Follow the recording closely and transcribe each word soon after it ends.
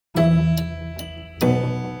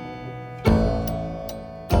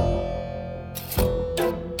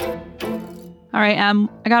right,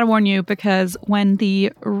 I got to warn you, because when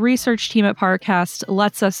the research team at Parcast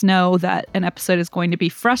lets us know that an episode is going to be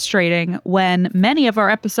frustrating, when many of our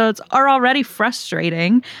episodes are already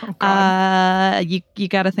frustrating, you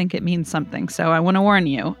got to think it means something. So I want to warn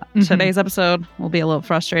you, today's episode will be a little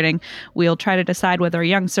frustrating. We'll try to decide whether a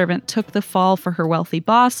young servant took the fall for her wealthy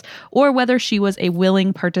boss, or whether she was a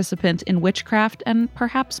willing participant in witchcraft, and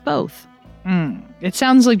perhaps both. It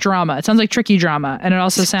sounds like drama. It sounds like tricky drama. And it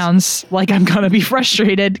also sounds like I'm going to be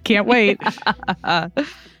frustrated. Can't wait.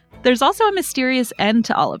 There's also a mysterious end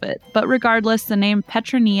to all of it. But regardless, the name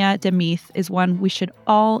Petronilla de Meath is one we should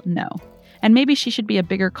all know. And maybe she should be a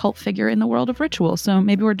bigger cult figure in the world of ritual. So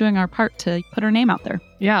maybe we're doing our part to put her name out there.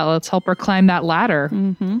 Yeah, let's help her climb that ladder.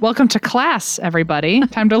 Welcome to class, everybody.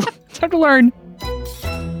 Time to learn.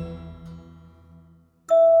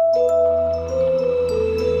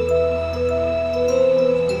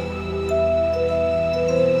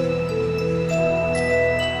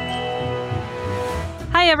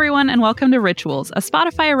 Hi, everyone, and welcome to Rituals, a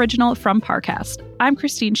Spotify original from Parcast. I'm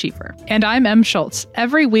Christine Schieffer. And I'm Em Schultz.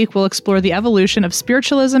 Every week, we'll explore the evolution of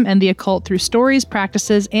spiritualism and the occult through stories,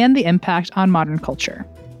 practices, and the impact on modern culture.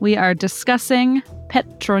 We are discussing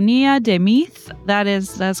Petronilla de Meath. That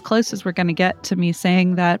is as close as we're going to get to me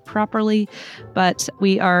saying that properly, but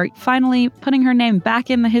we are finally putting her name back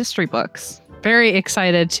in the history books. Very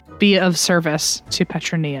excited to be of service to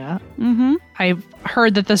Petronilla. I've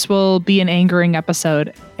heard that this will be an angering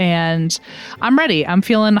episode, and I'm ready. I'm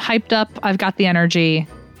feeling hyped up. I've got the energy.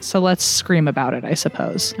 So let's scream about it, I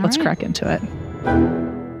suppose. Let's crack into it.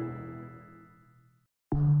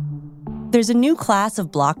 There's a new class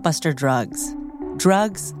of blockbuster drugs.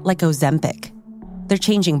 Drugs like Ozempic. They're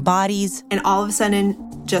changing bodies. And all of a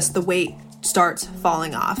sudden, just the weight starts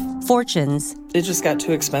falling off. Fortunes. It just got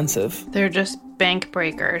too expensive. They're just bank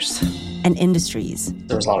breakers. And industries.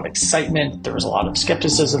 There was a lot of excitement. There was a lot of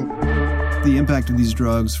skepticism. The impact of these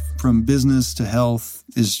drugs, from business to health,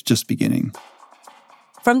 is just beginning.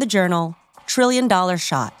 From the Journal, $1 Trillion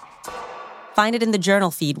Shot. Find it in the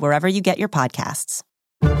Journal feed wherever you get your podcasts.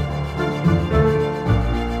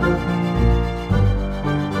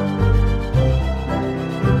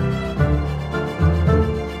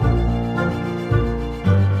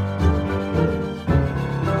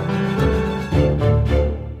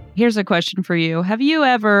 Here's a question for you. Have you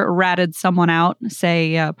ever ratted someone out,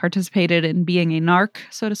 say, participated in being a narc,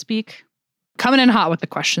 so to speak? Coming in hot with the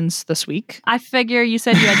questions this week. I figure you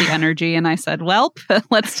said you had the energy, and I said, welp,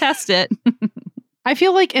 let's test it. I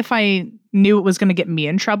feel like if I knew it was going to get me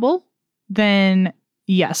in trouble, then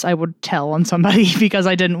yes, I would tell on somebody because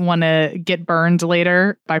I didn't want to get burned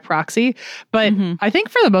later by proxy. But I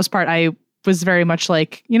think for the most part, I was very much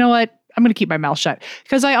like, you know what? I'm going to keep my mouth shut.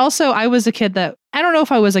 Because I was a kid that, I don't know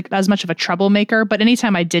if I was like as much of a troublemaker, but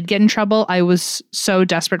anytime I did get in trouble, I was so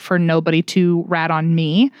desperate for nobody to rat on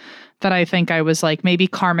me that I think I was like, maybe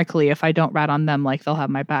karmically, if I don't rat on them, like they'll have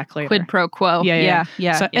my back later. Quid pro quo. Yeah.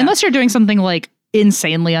 So unless you're doing something like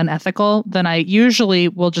insanely unethical, then I usually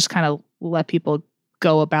will just kind of let people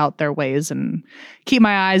go about their ways and keep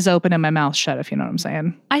my eyes open and my mouth shut, if you know what I'm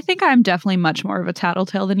saying. I think I'm definitely much more of a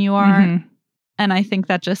tattletale than you are. And I think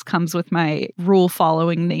that just comes with my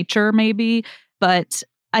rule-following nature, maybe. But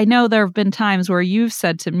I know there have been times where you've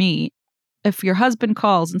said to me, if your husband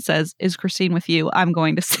calls and says, is Christine with you? I'm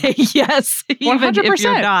going to say yes, even 100%. if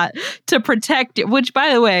you're not, to protect it. Which,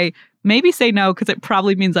 by the way, maybe say no, because it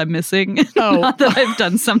probably means I'm missing. Not that I've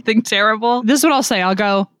done something terrible. This is what I'll say. I'll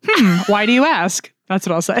go, why do you ask? That's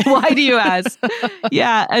what I'll say. Why do you ask?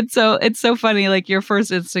 Yeah. And so it's so funny. Like your first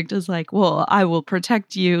instinct is like, well, I will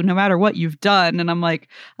protect you no matter what you've done. And I'm like,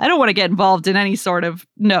 I don't want to get involved in any sort of,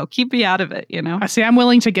 no, keep me out of it, you know? I see. I'm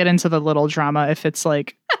willing to get into the little drama if it's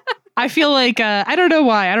like, I feel like, I don't know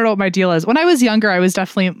why. I don't know what my deal is. When I was younger, I was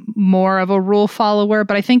definitely more of a rule follower,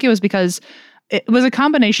 but I think it was because it was a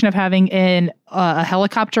combination of having a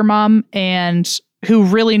helicopter mom and who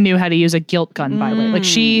really knew how to use a guilt gun, by the way. Like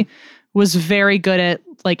she was very good at,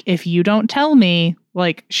 like, if you don't tell me,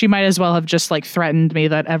 like, she might as well have just, like, threatened me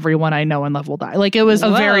that everyone I know and love will die. Like, it was a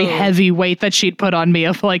very heavy weight that she'd put on me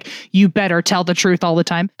of, like, you better tell the truth all the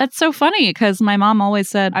time. That's so funny, because my mom always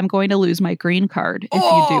said, I'm going to lose my green card if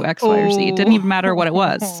you do X, Y, or Z. It didn't even matter what it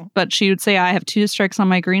was. But she would say, I have 2 strikes on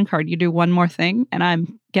my green card. You do one more thing, and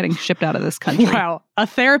I'm getting shipped out of this country. Wow. A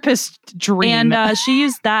therapist's dream. And she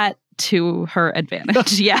used that to her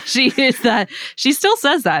advantage. Yeah, she is that. She still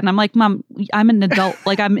says that. And I'm like, Mom, I'm an adult.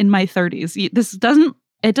 Like, I'm in my 30s.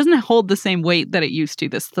 It doesn't hold the same weight that it used to,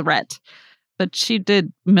 this threat. But she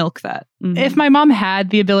did milk that. If my mom had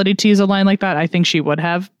the ability to use a line like that, I think she would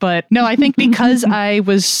have. But no, I think because I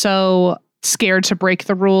was so scared to break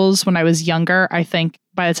the rules when I was younger. I think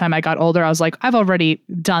by the time I got older, I was like, I've already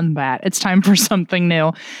done that. It's time for something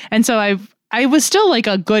new. And so I was still like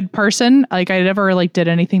a good person. Like I never like did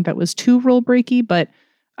anything that was too rule breaky, but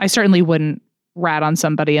I certainly wouldn't rat on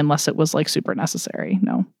somebody unless it was like super necessary.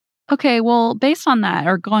 No. Okay, well, based on that,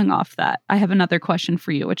 or going off that, I have another question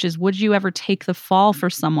for you, which is, would you ever take the fall for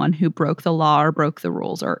someone who broke the law or broke the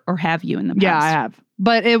rules, or have you in the past? Yeah, I have.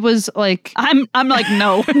 But it was like... I'm like,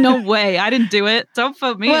 no way. I didn't do it. Don't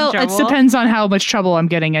put me in trouble. Well, it depends on how much trouble I'm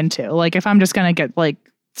getting into. Like, if I'm just going to get, like,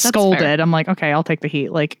 scolded, I'm like, okay, I'll take the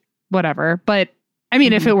heat. Like, whatever. But, I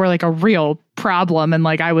mean, if it were, like, a real problem and,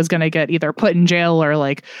 like, I was going to get either put in jail or,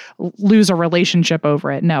 like, lose a relationship over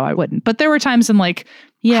it, no, I wouldn't. But there were times in, like,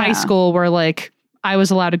 high school where, like, I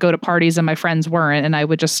was allowed to go to parties and my friends weren't, and I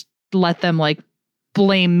would just let them, like,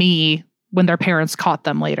 blame me when their parents caught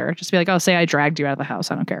them later. Just be like, oh, say I dragged you out of the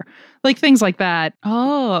house. I don't care. Like, things like that.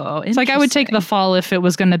 Oh, it's like I would take the fall if it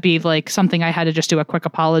was going to be, like, something I had to just do a quick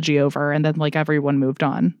apology over and then, like, everyone moved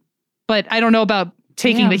on. But I don't know about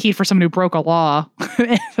taking the heat for someone who broke a law.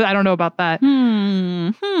 I don't know about that.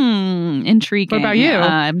 Intriguing. What about you?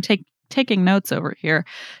 I'm taking notes over here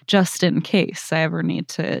just in case I ever need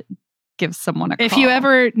to give someone a call. If you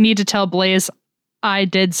ever need to tell Blaze I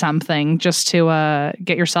did something just to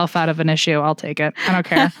get yourself out of an issue, I'll take it. I don't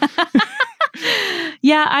care.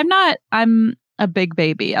 Yeah, I'm a big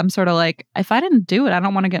baby. I'm sort of like, if I didn't do it, I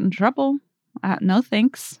don't want to get in trouble. No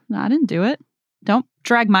thanks. No, I didn't do it. Don't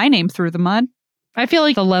drag my name through the mud. I feel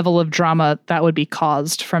like the level of drama that would be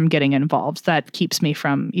caused from getting involved, that keeps me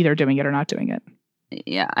from either doing it or not doing it.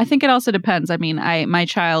 Yeah, I think it also depends. I mean, my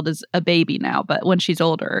child is a baby now, but when she's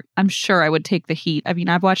older, I'm sure I would take the heat. I mean,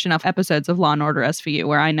 I've watched enough episodes of Law & Order SVU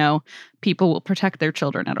where I know people will protect their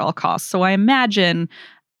children at all costs. So I imagine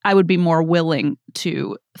I would be more willing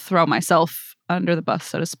to throw myself under the bus,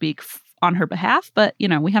 so to speak, on her behalf. But, you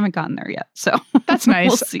know, we haven't gotten there yet. So that's nice.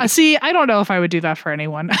 We'll see. See, I don't know if I would do that for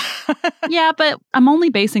anyone. Yeah, but I'm only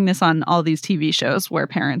basing this on all these TV shows where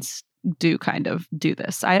parents do kind of do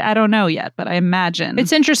this. I don't know yet, but I imagine.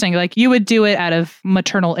 It's interesting. Like, you would do it out of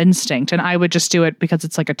maternal instinct, and I would just do it because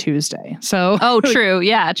it's like a Tuesday. So. Oh, true.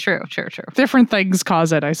 Yeah, true. Different things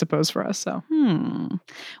cause it, I suppose, for us. So.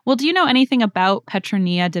 Well, do you know anything about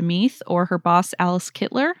Petronilla de Meath or her boss, Alice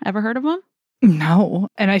Kittler? Ever heard of them? No.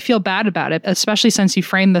 And I feel bad about it, especially since you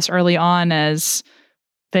framed this early on as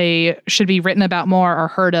they should be written about more or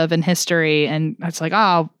heard of in history. And it's like,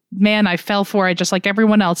 oh, man, I fell for it just like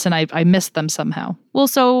everyone else, and I missed them somehow. Well,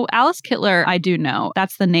 so Alice Kittler, I do know.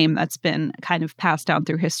 That's the name that's been kind of passed down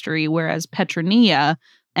through history, whereas Petronilla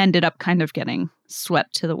ended up kind of getting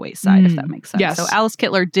swept to the wayside, if that makes sense. Yes. So Alice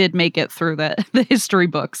Kittler did make it through the history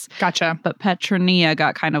books. Gotcha. But Petronilla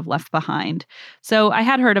got kind of left behind. So I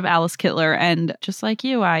had heard of Alice Kittler, and just like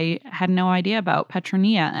you, I had no idea about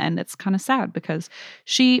Petronilla, and it's kind of sad because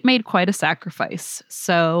she made quite a sacrifice.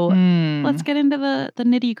 So let's get into the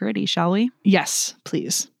nitty gritty, shall we? Yes,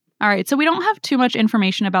 please. All right, so we don't have too much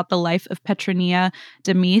information about the life of Petronilla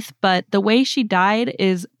de Meath, but the way she died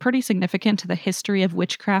is pretty significant to the history of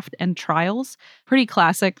witchcraft and trials. Pretty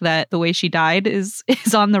classic that the way she died is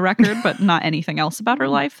on the record, but not anything else about her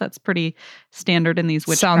life. That's pretty standard in these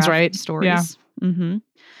witchcraft stories. Yeah. Mm-hmm.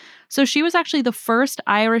 So she was actually the first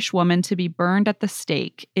Irish woman to be burned at the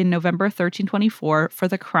stake in November 1324 for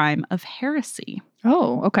the crime of heresy.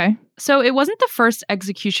 Oh, okay. So it wasn't the first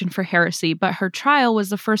execution for heresy, but her trial was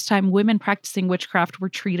the first time women practicing witchcraft were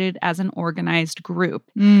treated as an organized group.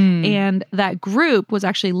 And that group was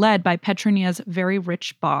actually led by Petronilla's very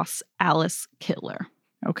rich boss, Alice Kittler.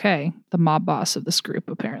 Okay. The mob boss of this group,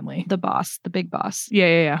 apparently. The boss, the big boss.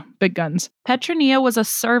 Yeah. Big guns. Petronilla was a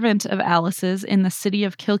servant of Alice's in the city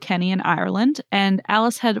of Kilkenny in Ireland, and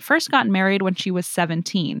Alice had first gotten married when she was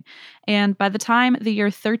 17. And by the time the year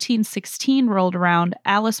 1316 rolled around,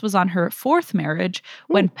 Alice was on her fourth marriage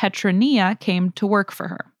when Petronilla came to work for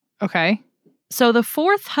her. Okay. So the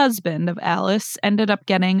fourth husband of Alice ended up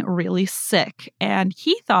getting really sick, and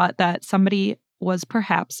he thought that somebody was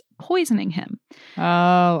perhaps poisoning him.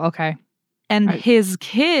 Oh, okay. And his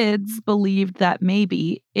kids believed that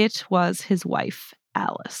maybe it was his wife,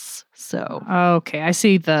 Alice. So. Okay, I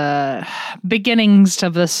see the beginnings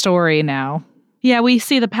of the story now. Yeah, we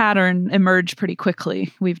see the pattern emerge pretty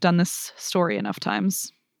quickly. We've done this story enough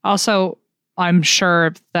times. Also, I'm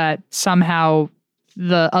sure that somehow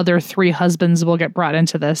the other three husbands will get brought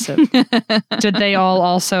into this. Did they all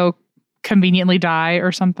also conveniently die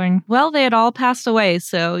or something? Well, they had all passed away.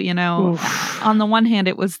 So, you know, on the one hand,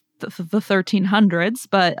 it was the 1300s,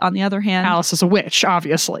 but on the other hand, Alice is a witch,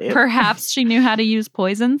 obviously. Perhaps she knew how to use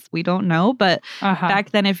poisons. We don't know. But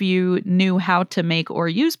back then, if you knew how to make or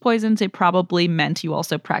use poisons, it probably meant you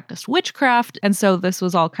also practiced witchcraft. And so this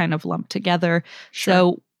was all kind of lumped together. Sure.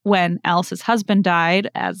 So when Alice's husband died,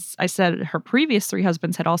 as I said, her previous 3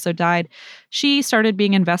 husbands had also died, she started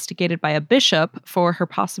being investigated by a bishop for her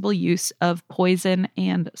possible use of poison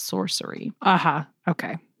and sorcery.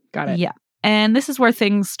 Okay. Got it. Yeah. And this is where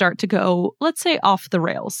things start to go, let's say, off the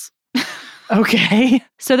rails. Okay.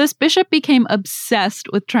 So this bishop became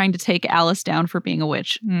obsessed with trying to take Alice down for being a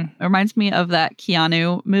witch. It reminds me of that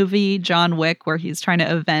Keanu movie, John Wick, where he's trying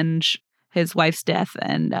to avenge his wife's death.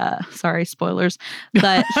 And sorry, spoilers.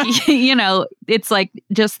 But, it's like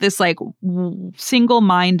just this like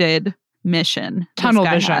single-minded mission. Tunnel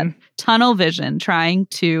vision. Tunnel vision, trying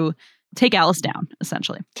to take Alice down,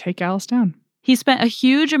 essentially. Take Alice down. He spent a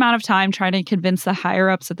huge amount of time trying to convince the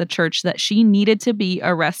higher-ups at the church that she needed to be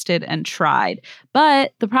arrested and tried.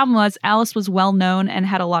 But the problem was Alice was well-known and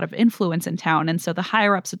had a lot of influence in town, and so the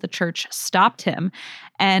higher-ups at the church stopped him.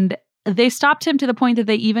 And they stopped him to the point that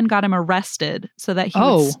they even got him arrested so that he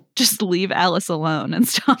would just leave Alice alone and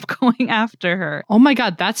stop going after her. Oh my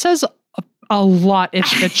God, that says a lot if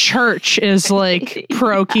the church is like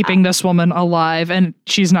pro keeping this woman alive and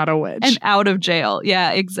she's not a witch. And out of jail.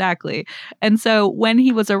 Yeah, exactly. And so when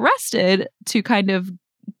he was arrested to kind of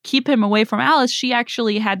keep him away from Alice, she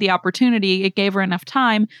actually had the opportunity. It gave her enough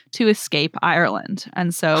time to escape Ireland.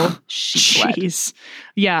 And so she fled. Jeez.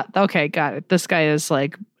 Yeah. Okay. Got it. This guy is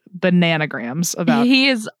like bananagrams about. He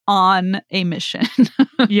is on a mission.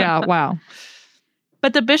 Yeah. Wow.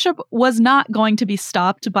 But the bishop was not going to be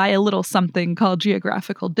stopped by a little something called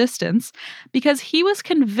geographical distance because he was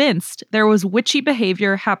convinced there was witchy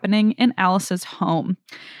behavior happening in Alice's home.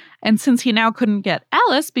 And since he now couldn't get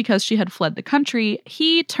Alice because she had fled the country,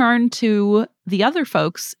 he turned to the other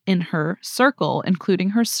folks in her circle, including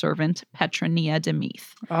her servant, Petronilla de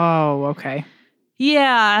Meath. Oh, okay.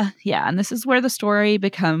 Yeah. And this is where the story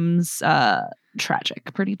becomes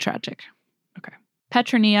tragic, pretty tragic. Okay.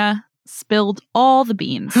 Petronilla spilled all the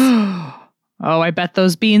beans. Oh, I bet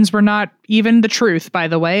those beans were not even the truth, by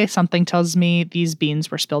the way. Something tells me these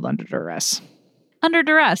beans were spilled under duress. Under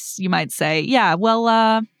duress, you might say. Yeah, well,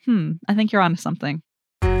 I think you're onto something.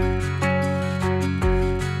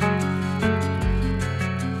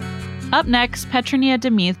 Up next, Petronilla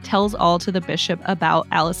de Meath tells all to the bishop about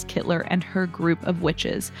Alice Kittler and her group of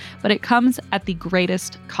witches, but it comes at the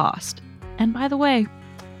greatest cost. And by the way,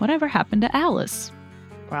 whatever happened to Alice?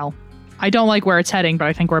 Well, I don't like where it's heading, but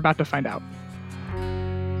I think we're about to find out.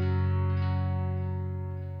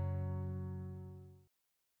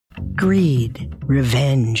 Greed,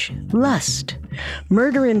 revenge, lust.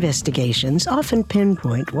 Murder investigations often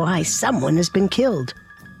pinpoint why someone has been killed,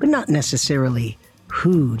 but not necessarily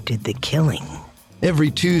who did the killing.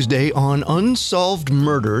 Every Tuesday on Unsolved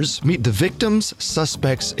Murders, meet the victims,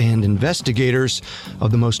 suspects, and investigators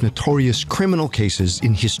of the most notorious criminal cases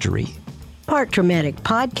in history. Part dramatic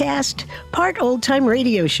podcast, part old-time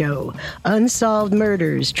radio show. Unsolved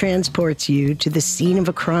Murders transports you to the scene of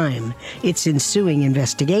a crime, its ensuing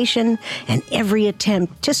investigation, and every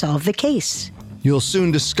attempt to solve the case. You'll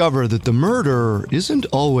soon discover that the murder isn't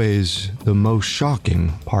always the most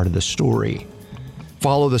shocking part of the story.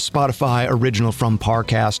 Follow the Spotify original from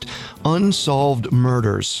Parcast, Unsolved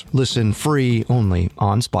Murders. Listen free only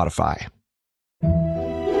on Spotify.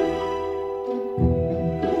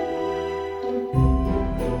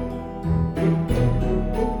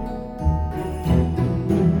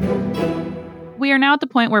 We are now at the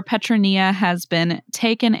point where Petronilla has been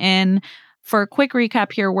taken in. For a quick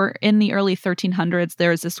recap here, we're in the early 1300s.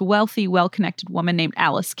 There's this wealthy, well-connected woman named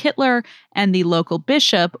Alice Kittler, and the local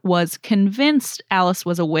bishop was convinced Alice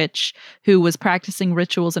was a witch who was practicing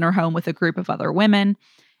rituals in her home with a group of other women.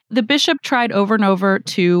 The bishop tried over and over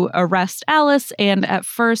to arrest Alice, and at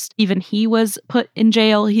first, even he was put in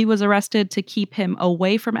jail. He was arrested to keep him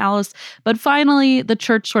away from Alice. But finally, the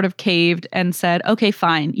church sort of caved and said, okay,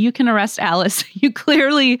 fine, you can arrest Alice. You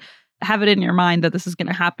clearly have it in your mind that this is going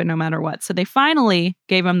to happen no matter what. So they finally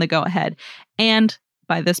gave him the go-ahead. And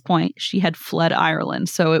by this point, she had fled Ireland.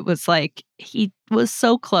 So it was like he was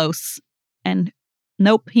so close. And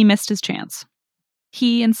nope, he missed his chance.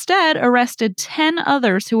 He instead arrested 10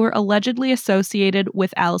 others who were allegedly associated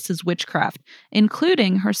with Alice's witchcraft,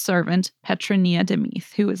 including her servant, Petronilla de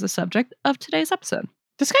Meath, who is the subject of today's episode.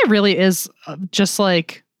 This guy really is just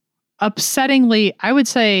like upsettingly, I would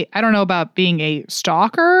say, I don't know about being a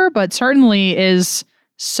stalker, but certainly is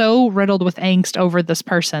so riddled with angst over this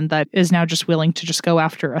person that is now just willing to just go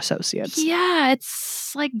after associates. Yeah,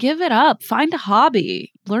 it's like, give it up. Find a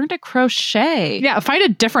hobby. Learn to crochet. Yeah, find a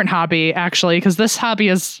different hobby, actually, because this hobby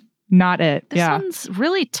is not it. This one's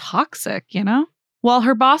really toxic, you know? While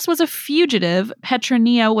her boss was a fugitive,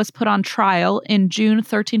 Petronilla was put on trial in June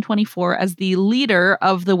 1324 as the leader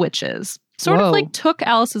of the witches. Sort of like took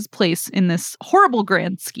Alice's place in this horrible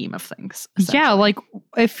grand scheme of things. Yeah, like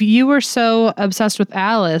if you were so obsessed with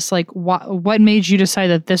Alice, like what made you decide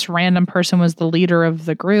that this random person was the leader of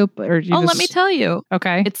the group? Or let me tell you.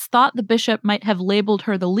 Okay. It's thought the bishop might have labeled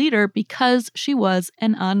her the leader because she was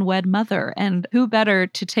an unwed mother. And who better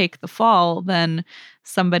to take the fall than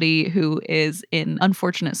somebody who is in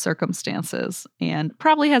unfortunate circumstances and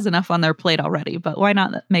probably has enough on their plate already, but why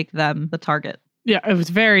not make them the target? Yeah, it was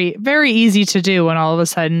very, very easy to do when all of a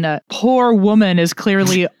sudden a poor woman is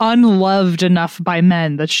clearly unloved enough by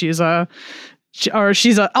men that she's a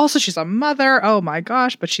mother. Oh my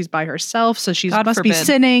gosh, but she's by herself, so she must be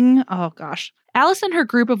sinning. Oh gosh. Alice and her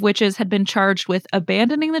group of witches had been charged with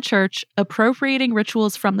abandoning the church, appropriating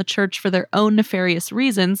rituals from the church for their own nefarious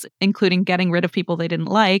reasons, including getting rid of people they didn't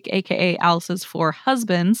like, aka Alice's 4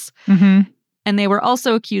 husbands. Mm-hmm. And they were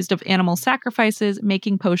also accused of animal sacrifices,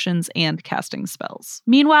 making potions, and casting spells.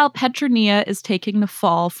 Meanwhile, Petronilla is taking the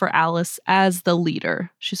fall for Alice as the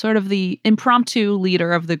leader. She's sort of the impromptu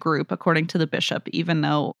leader of the group, according to the bishop, even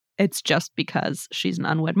though it's just because she's an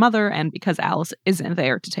unwed mother and because Alice isn't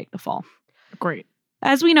there to take the fall. Great.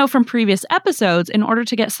 As we know from previous episodes, in order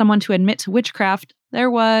to get someone to admit to witchcraft,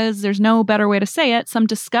 there's no better way to say it, some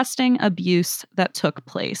disgusting abuse that took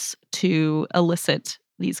place to elicit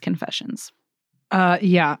these confessions.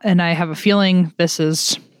 Yeah, and I have a feeling this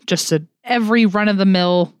is just every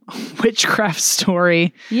run-of-the-mill witchcraft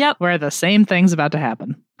story. Yep. Where the same thing's about to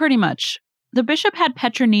happen. Pretty much. The bishop had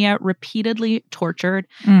Petronilla repeatedly tortured.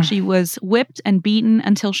 She was whipped and beaten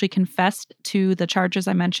until she confessed to the charges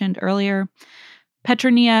I mentioned earlier.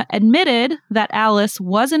 Petronilla admitted that Alice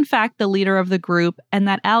was in fact the leader of the group and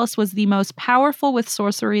that Alice was the most powerful with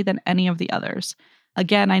sorcery than any of the others.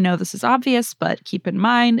 Again, I know this is obvious, but keep in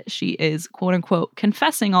mind, she is, quote unquote,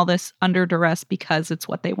 confessing all this under duress because it's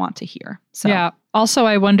what they want to hear. So, yeah. Also,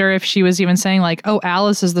 I wonder if she was even saying like, oh,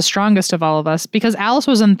 Alice is the strongest of all of us because Alice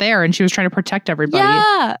wasn't there and she was trying to protect everybody.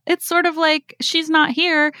 Yeah. It's sort of like, she's not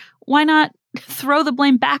here. Why not throw the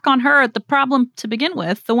blame back on her at the problem to begin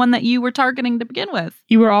with, the one that you were targeting to begin with?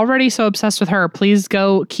 You were already so obsessed with her. Please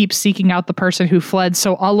go keep seeking out the person who fled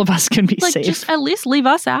so all of us can be safe. Just at least leave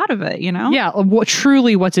us out of it, you know? Yeah.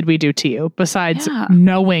 Truly, what did we do to you besides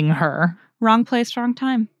knowing her? Wrong place, wrong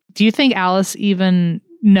time. Do you think Alice even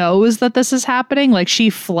knows that this is happening? Like she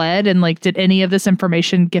fled and like, did any of this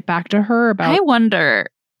information get back to her about? I wonder.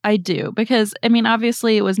 I do. Because, I mean,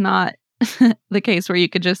 obviously it was not the case where you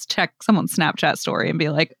could just check someone's Snapchat story and be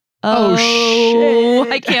like, oh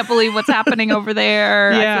shit, I can't believe what's happening over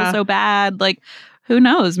there. I feel so bad. Like, who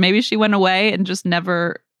knows? Maybe she went away and just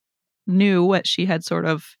never knew what she had sort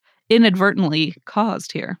of inadvertently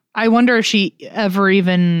caused here. I wonder if she ever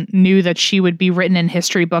even knew that she would be written in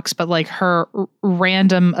history books, but like her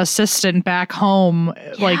random assistant back home,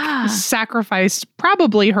 like sacrificed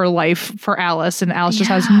probably her life for Alice, and Alice just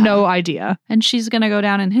has no idea. And she's going to go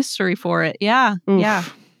down in history for it. Yeah. Oof. Yeah.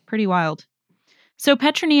 Pretty wild. So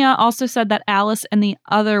Petronilla also said that Alice and the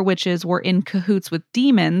other witches were in cahoots with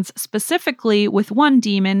demons, specifically with one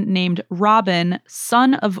demon named Robin,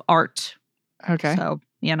 son of Art. Okay. So,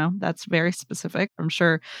 you know, that's very specific. I'm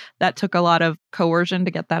sure that took a lot of coercion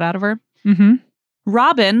to get that out of her. Mm-hmm.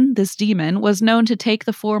 Robin, this demon, was known to take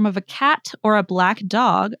the form of a cat or a black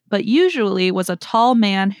dog, but usually was a tall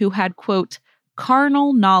man who had, quote,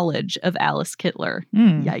 carnal knowledge of Alice Kittler.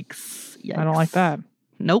 Yikes. I don't like that.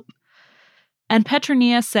 Nope. And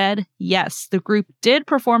Petronilla said, yes, the group did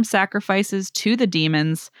perform sacrifices to the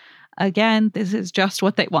demons. Again, this is just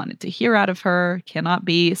what they wanted to hear out of her. Cannot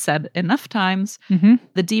be said enough times. Mm-hmm.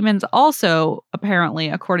 The demons also, apparently,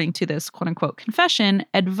 according to this quote-unquote confession,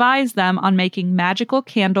 advised them on making magical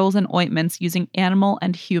candles and ointments using animal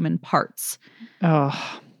and human parts.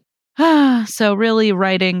 Oh. So really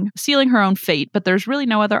sealing her own fate, but there's really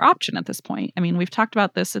no other option at this point. I mean, we've talked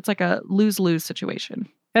about this. It's like a lose-lose situation.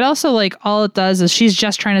 It also, like, all it does is she's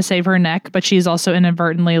just trying to save her neck, but she's also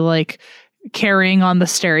inadvertently, like, carrying on the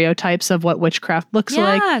stereotypes of what witchcraft looks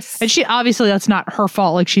like. And she obviously, that's not her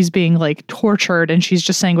fault. Like, she's being like tortured and she's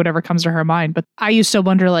just saying whatever comes to her mind. But I used to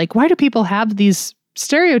wonder, like, why do people have these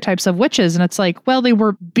stereotypes of witches? And it's like, well, they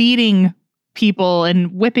were beating people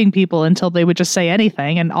and whipping people until they would just say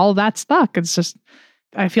anything, and all that stuck. It's just,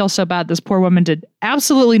 I feel so bad. This poor woman did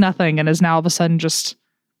absolutely nothing and is now all of a sudden just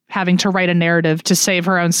having to write a narrative to save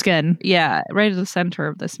her own skin. Yeah, right at the center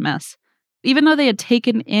of this mess. Even though they had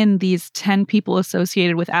taken in these 10 people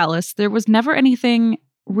associated with Alice, there was never anything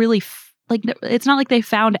really it's not like they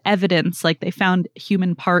found evidence, like they found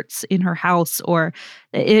human parts in her house, or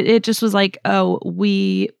it just was like, oh,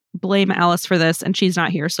 we blame Alice for this and she's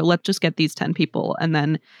not here, so let's just get these 10 people and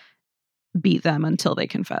then beat them until they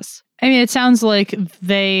confess. I mean, it sounds like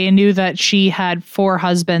they knew that she had 4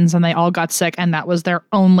 husbands and they all got sick, and that was their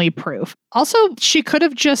only proof. Also, she could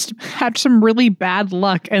have just had some really bad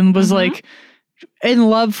luck and was like in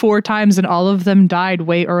love 4 times and all of them died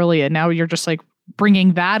way early, and now you're just like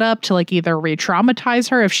bringing that up to like either re-traumatize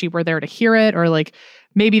her if she were there to hear it, or like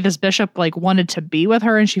maybe this bishop like wanted to be with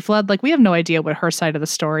her and she fled. Like, we have no idea what her side of the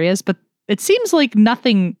story is, but it seems like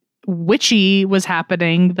nothing witchy was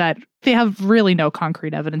happening, that they have really no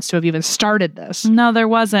concrete evidence to have even started this. No, there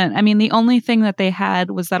wasn't. I mean, the only thing that they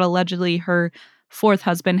had was that allegedly her 4th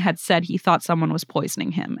husband had said he thought someone was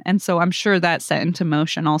poisoning him. And so I'm sure that set into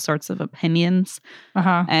motion all sorts of opinions.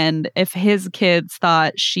 And if his kids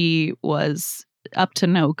thought she was up to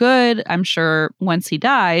no good, I'm sure once he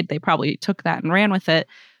died, they probably took that and ran with it.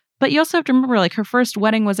 But you also have to remember, like, her first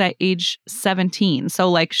wedding was at age 17.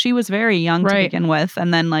 So, like, she was very young to begin with.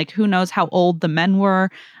 And then, like, who knows how old the men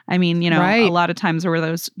were. I mean, you know, a lot of times there were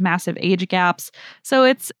those massive age gaps. So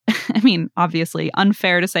it's, I mean, obviously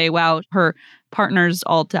unfair to say, wow, her partners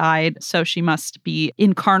all died, so she must be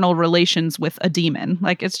in carnal relations with a demon.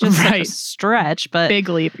 Like, it's just such a stretch. But big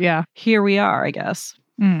leap, yeah. Here we are, I guess.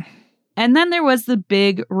 And then there was the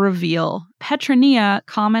big reveal. Petronilla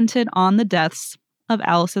commented on the deaths of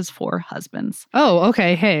Alice's 4 husbands. Oh,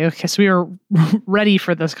 okay. Hey, okay. So we were ready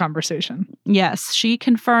for this conversation. Yes, she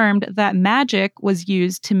confirmed that magic was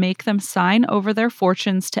used to make them sign over their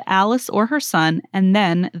fortunes to Alice or her son, and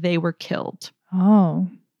then they were killed. Oh.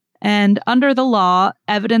 And under the law,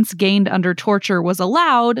 evidence gained under torture was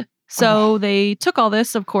allowed. So they took all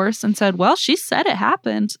this, of course, and said, well, she said it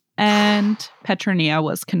happened. And Petronilla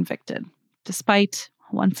was convicted, despite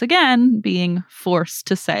once again being forced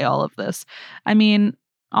to say all of this. I mean,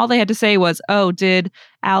 all they had to say was, oh, did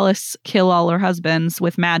Alice kill all her husbands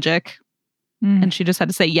with magic? And she just had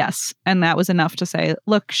to say yes. And that was enough to say,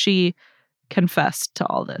 look, she confessed to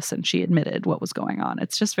all this and she admitted what was going on.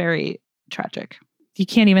 It's just very tragic. You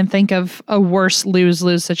can't even think of a worse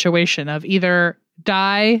lose-lose situation of either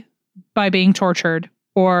die by being tortured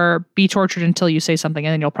or be tortured until you say something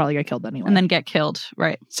and then you'll probably get killed anyway. And then get killed,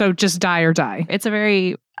 right. So just die or die. It's a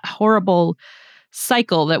very horrible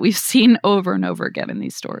cycle that we've seen over and over again in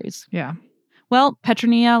these stories. Yeah. Well,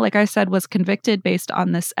 Petronilla, like I said, was convicted based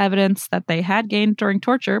on this evidence that they had gained during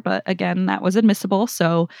torture, but again, that was admissible.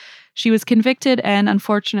 So she was convicted, and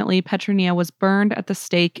unfortunately, Petronilla was burned at the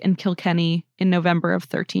stake in Kilkenny in November of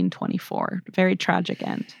 1324. Very tragic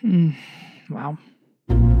end. Wow.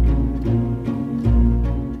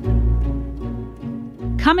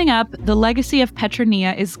 Coming up, the legacy of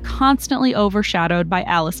Petronilla is constantly overshadowed by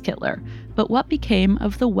Alice Kittler. But what became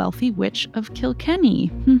of the wealthy witch of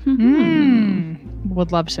Kilkenny?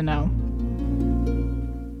 Would love to know.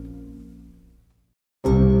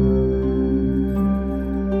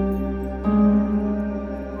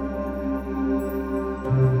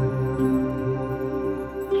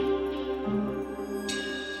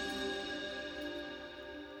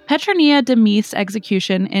 Petronilla de Meath's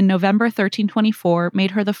execution in November 1324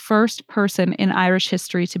 made her the first person in Irish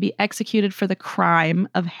history to be executed for the crime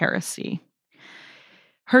of heresy.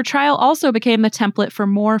 Her trial also became the template for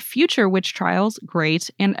more future witch trials, great,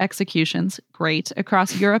 and executions, great,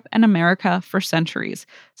 across Europe and America for centuries.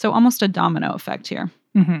 So almost a domino effect here.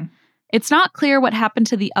 It's not clear what happened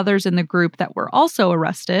to the others in the group that were also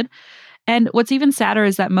arrested. And what's even sadder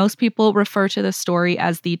is that most people refer to this story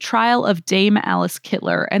as the trial of Dame Alice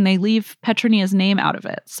Kittler, and they leave Petronilla's name out of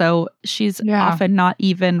it. So she's often not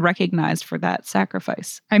even recognized for that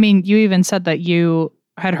sacrifice. I mean, you even said that you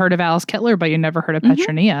had heard of Alice Kittler, but you never heard of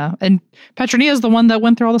Petronilla. And Petronilla is the one that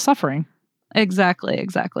went through all the suffering. Exactly.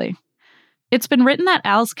 It's been written that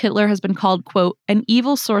Alice Kittler has been called, quote, an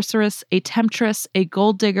evil sorceress, a temptress, a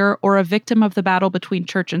gold digger, or a victim of the battle between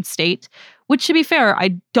church and state, which, to be fair,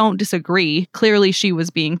 I don't disagree. Clearly, she was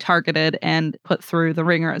being targeted and put through the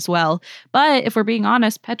ringer as well. But if we're being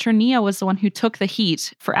honest, Petronilla was the one who took the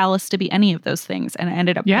heat for Alice to be any of those things and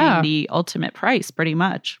ended up paying the ultimate price, pretty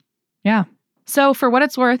much. Yeah. So for what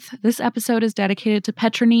it's worth, this episode is dedicated to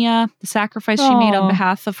Petronilla, the sacrifice she made on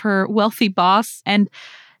behalf of her wealthy boss. And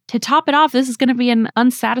to top it off, this is going to be an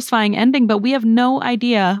unsatisfying ending, but we have no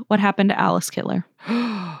idea what happened to Alice Kittler.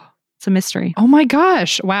 It's a mystery. Oh my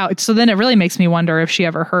gosh. Wow. So then it really makes me wonder if she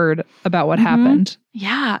ever heard about what happened.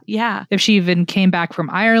 Yeah. If she even came back from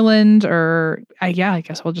Ireland or, I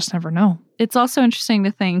guess we'll just never know. It's also interesting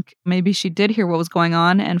to think maybe she did hear what was going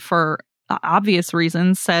on and for obvious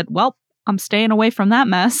reasons said, well, I'm staying away from that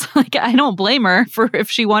mess. Like, I don't blame her for if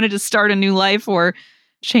she wanted to start a new life or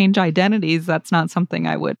change identities. That's not something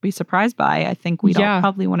I would be surprised by. I think we'd all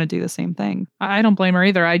probably want to do the same thing. I don't blame her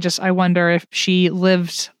either. I wonder if she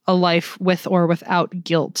lived a life with or without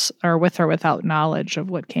guilt or with or without knowledge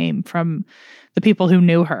of what came from the people who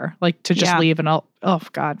knew her, like to just leave and oh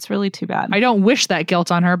God. It's really too bad. I don't wish that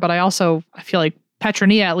guilt on her, but I feel like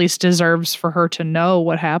Petronilla at least deserves for her to know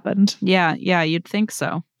what happened. Yeah, you'd think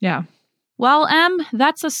so. Yeah. Well, Em,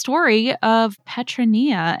 that's a story of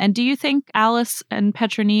Petronilla. And do you think Alice and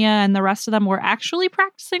Petronilla and the rest of them were actually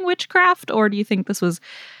practicing witchcraft? Or do you think this was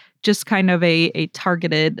just kind of a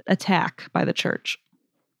targeted attack by the church?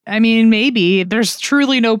 I mean, maybe. There's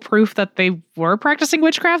truly no proof that they were practicing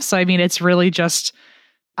witchcraft. So, I mean, it's really just,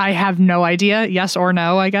 I have no idea, yes or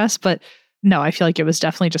no, I guess. But no, I feel like it was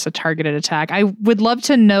definitely just a targeted attack. I would love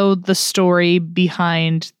to know the story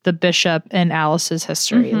behind the bishop and Alice's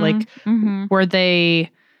history. Were they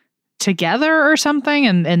together or something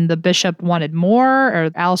and the bishop wanted more or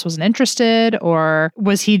Alice wasn't interested? Or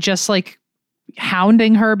was he just like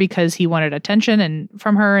hounding her because he wanted attention and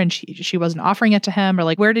from her and she wasn't offering it to him? Or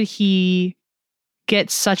like, where did he get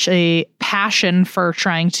such a passion for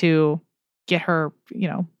trying to get her,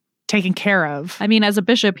 taken care of? I mean, as a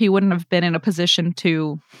bishop, he wouldn't have been in a position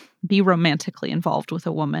to be romantically involved with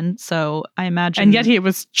a woman. So I imagine. And yet he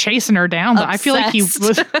was chasing her down. Obsessed. I feel like he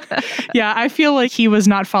was. I feel like he was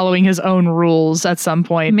not following his own rules at some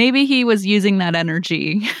point. Maybe he was using that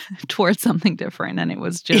energy towards something different and it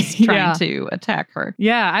was just trying to attack her.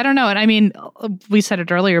 Yeah, I don't know. And I mean, we said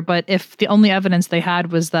it earlier, but if the only evidence they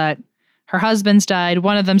had was that her husband's died,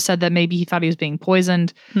 one of them said that maybe he thought he was being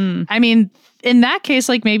poisoned. I mean, in that case,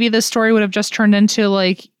 like maybe this story would have just turned into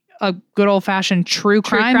like a good old fashioned true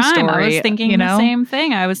crime story. I was thinking the same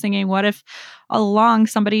thing. I was thinking, what if along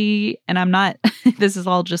somebody, and I'm not, this is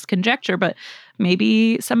all just conjecture, but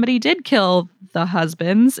maybe somebody did kill the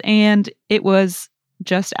husbands and it was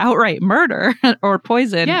just outright murder or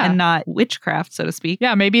poison and not witchcraft, so to speak.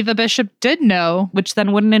 Yeah, maybe the bishop did know. Which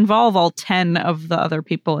then wouldn't involve all 10 of the other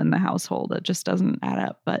people in the household. It just doesn't add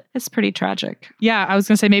up, but it's pretty tragic. Yeah, I was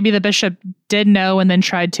going to say maybe the bishop did know and then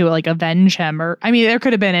tried to like avenge him. Or, I mean, there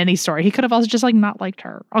could have been any story. He could have also just like not liked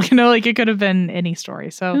her. Like it could have been any story.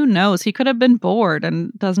 So who knows? He could have been bored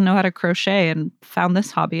and doesn't know how to crochet and found this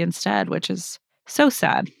hobby instead, which is so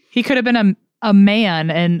sad. He could have been a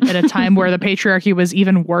man and at a time where the patriarchy was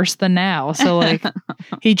even worse than now. So like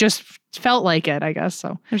he just felt like it, I guess.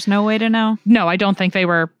 So there's no way to know. No, I don't think they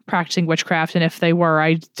were practicing witchcraft. And if they were,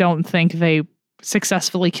 I don't think they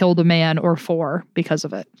successfully killed a man or four because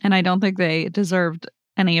of it. And I don't think they deserved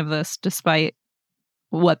any of this despite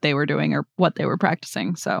what they were doing or what they were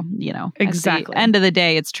practicing. So, exactly. At the end of the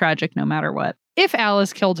day, it's tragic no matter what. If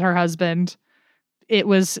Alice killed her husband, it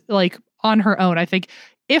was like on her own. I think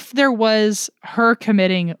if there was her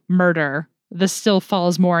committing murder, this still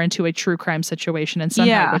falls more into a true crime situation and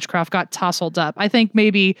somehow witchcraft got tousled up. I think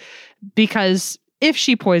maybe because if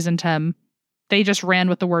she poisoned him, they just ran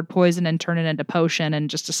with the word poison and turned it into potion and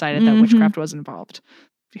just decided that witchcraft was involved.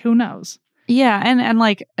 Who knows? Yeah. And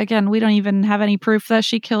like, again, we don't even have any proof that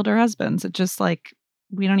she killed her husbands. It's just like,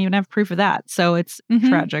 we don't even have proof of that. So it's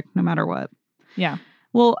tragic no matter what. Yeah.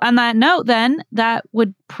 Well, on that note, then, that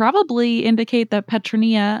would probably indicate that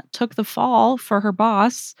Petronilla took the fall for her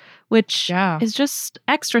boss, which is just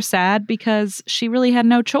extra sad because she really had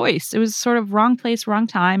no choice. It was sort of wrong place, wrong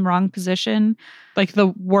time, wrong position. Like the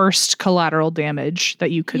worst collateral damage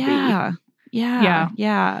that you could be.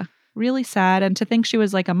 Yeah. Really sad. And to think she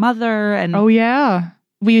was like a mother and... Oh, yeah.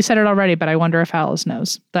 We said it already, but I wonder if Alice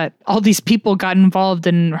knows that all these people got involved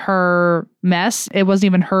in her mess. It wasn't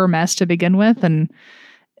even her mess to begin with. And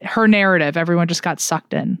her narrative, everyone just got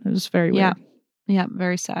sucked in. It was very weird. Yeah,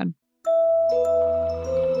 very sad.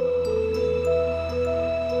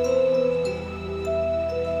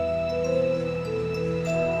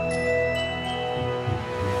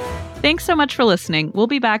 Thanks so much for listening. We'll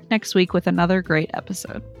be back next week with another great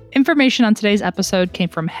episode. Information on today's episode came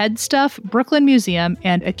from Head Stuff, Brooklyn Museum,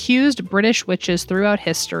 and Accused British Witches Throughout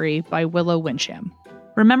History by Willow Wincham.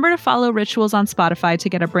 Remember to follow Rituals on Spotify to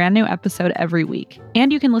get a brand new episode every week.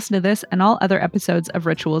 And you can listen to this and all other episodes of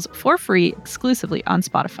Rituals for free exclusively on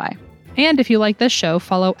Spotify. And if you like this show,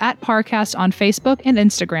 follow @Parcast on Facebook and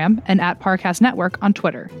Instagram and @Parcast Network on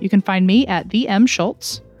Twitter. You can find me at The M.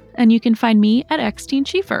 Schultz. And you can find me at XTeen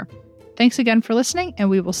Schiefer. Thanks again for listening,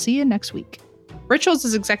 and we will see you next week. Rituals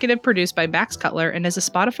is executive produced by Max Cutler and is a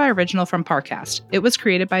Spotify original from Parcast. It was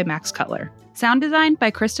created by Max Cutler. Sound design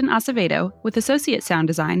by Kristen Acevedo, with associate sound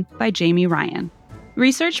design by Jamie Ryan.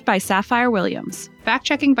 Research by Sapphire Williams.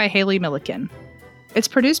 Fact-checking by Haley Milliken. It's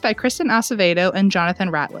produced by Kristen Acevedo and Jonathan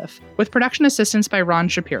Ratliff, with production assistance by Ron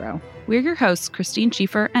Shapiro. We're your hosts, Christine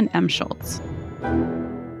Schieffer and M. Schultz.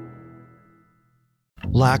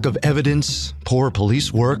 Lack of evidence, poor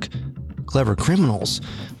police work, clever criminals.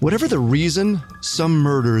 Whatever the reason, some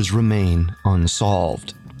murders remain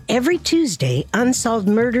unsolved. Every Tuesday, Unsolved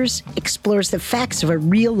Murders explores the facts of a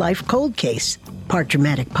real-life cold case. Part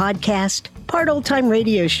dramatic podcast, part old-time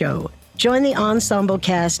radio show. Join the ensemble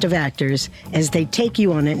cast of actors as they take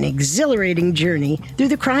you on an exhilarating journey through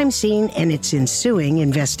the crime scene and its ensuing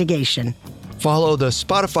investigation. Follow the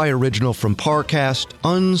Spotify original from Parcast,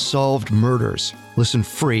 Unsolved Murders. Listen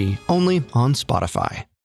free only on Spotify.